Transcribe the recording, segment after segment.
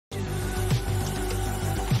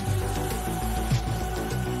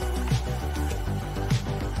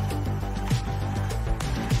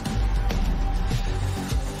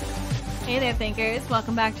there, thinkers.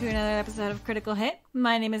 Welcome back to another episode of Critical Hit.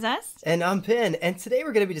 My name is S. And I'm Pin, and today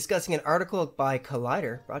we're going to be discussing an article by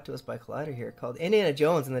Collider, brought to us by Collider here, called Indiana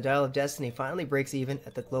Jones and the Dial of Destiny finally breaks even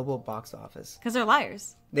at the global box office. Because they're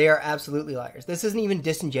liars. They are absolutely liars. This isn't even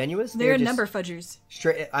disingenuous. They're number fudgers.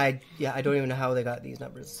 Straight. I don't even know how they got these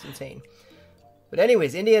numbers. It's insane. But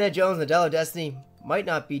anyways, Indiana Jones and the Dial of Destiny might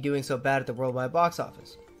not be doing so bad at the worldwide box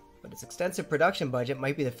office, but its extensive production budget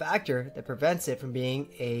might be the factor that prevents it from being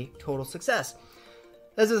a total success.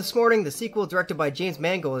 As of this morning, the sequel, directed by James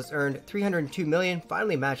Mangold, has earned $302 million,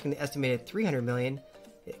 finally matching the estimated $300 million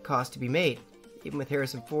it cost to be made. Even with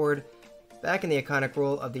Harrison Ford back in the iconic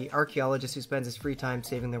role of the archaeologist who spends his free time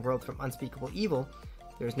saving the world from unspeakable evil,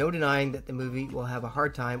 there is no denying that the movie will have a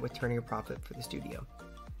hard time with turning a profit for the studio.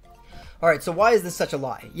 Alright, so why is this such a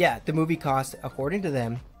lie? Yeah, the movie cost, according to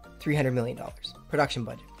them, $300 million. Production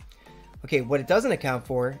budget. Okay, what it doesn't account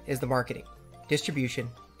for is the marketing, distribution,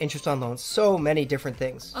 interest on loans, so many different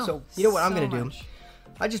things. So, you know what I'm going to do?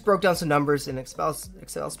 I just broke down some numbers in an Excel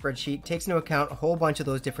spreadsheet, takes into account a whole bunch of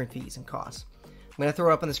those different fees and costs. I'm going to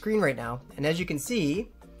throw it up on the screen right now, and as you can see,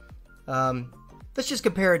 let's just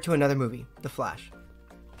compare it to another movie, The Flash.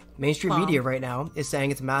 Mainstream media right now is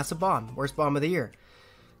saying it's a massive bomb, worst bomb of the year.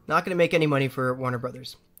 Not going to make any money for Warner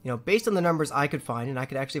Brothers. You know, based on the numbers I could find, and I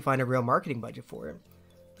could actually find a real marketing budget for it,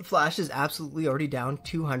 The Flash is absolutely already down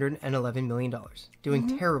 $211 million,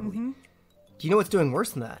 doing terribly. Do you know what's doing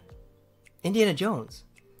worse than that? Indiana Jones.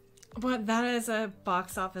 But that is a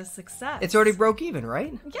box office success. It's already broke even,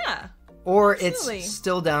 right? Yeah. Or absolutely. It's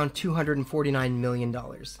still down $249 million,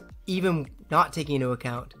 even not taking into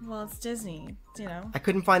account. Well, it's Disney, you know. I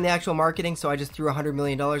couldn't find the actual marketing, so I just threw $100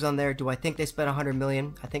 million on there. Do I think they spent $100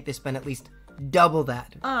 million? I think they spent at least double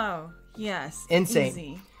that. Oh, yes. Insane.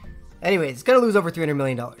 Easy. Anyways, it's going to lose over $300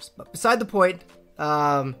 million. But beside the point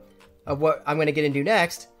of what I'm going to get into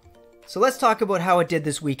next, so let's talk about how it did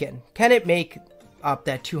this weekend. Can it make up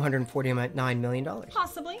that $249 million?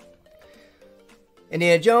 Possibly.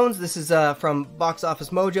 Indiana Jones, this is from Box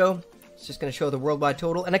Office Mojo. It's just going to show the worldwide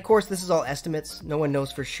total. And of course, this is all estimates. No one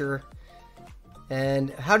knows for sure. And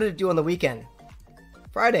how did it do on the weekend?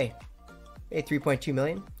 Friday, made $3.2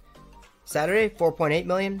 million. Saturday, $4.8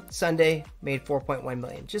 million. Sunday, made $4.1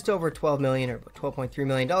 million. Just over $12 million or $12.3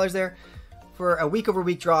 million there for a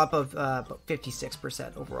week-over-week drop of about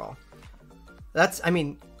 56% overall. That's, I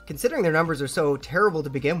mean, considering their numbers are so terrible to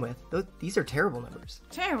begin with, these are terrible numbers.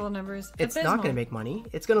 Terrible numbers. It's not going to make money.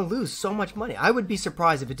 It's going to lose so much money. I would be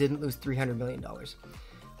surprised if it didn't lose $300 million.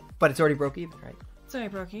 But it's already broke even, right? It's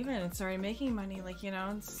already broke even. It's already making money. Like, you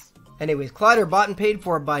know, it's... Anyways, Collider bought and paid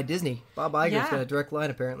for by Disney. Bob Iger's got a direct line,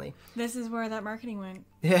 apparently. This is where that marketing went.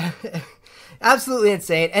 Yeah, absolutely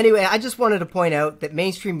insane. Anyway, I just wanted to point out that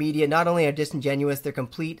mainstream media not only are disingenuous, they're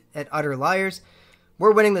complete and utter liars.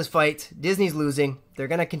 We're winning this fight. Disney's losing. They're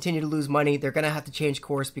going to continue to lose money. They're going to have to change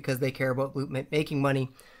course because they care about making money.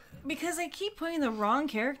 Because they keep putting the wrong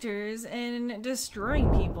characters and destroying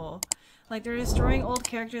people. Like, they're destroying old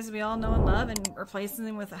characters that we all know and love and replacing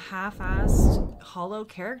them with half-assed, hollow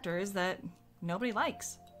characters that nobody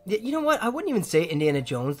likes. You know what? I wouldn't even say Indiana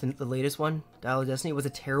Jones, the latest one, Dial of Destiny, was a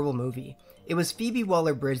terrible movie. It was Phoebe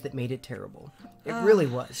Waller-Bridge that made it terrible. It really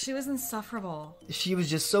was. She was insufferable. She was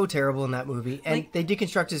just so terrible in that movie, and they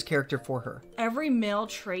deconstructed his character for her. Every male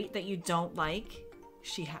trait that you don't like,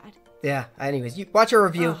 she had. Yeah, anyways, you watch our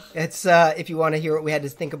review. It's if you want to hear what we had to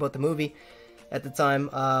think about the movie at the time.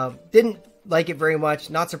 Didn't like it very much.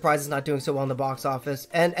 Not surprised it's not doing so well in the box office.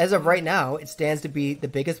 And as of right now, it stands to be the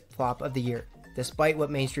biggest flop of the year, despite what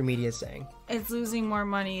mainstream media is saying. It's losing more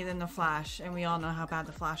money than The Flash, and we all know how bad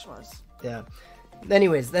The Flash was. Yeah.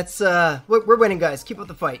 Anyways, that's we're winning, guys. Keep up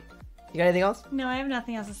the fight. You got anything else? No, I have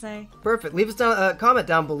nothing else to say. Perfect. Leave us a comment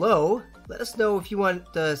down below. Let us know if you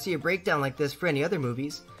want to see a breakdown like this for any other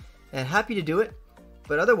movies. And happy to do it.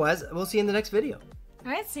 But otherwise, we'll see you in the next video.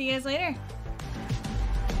 Alright, see you guys later.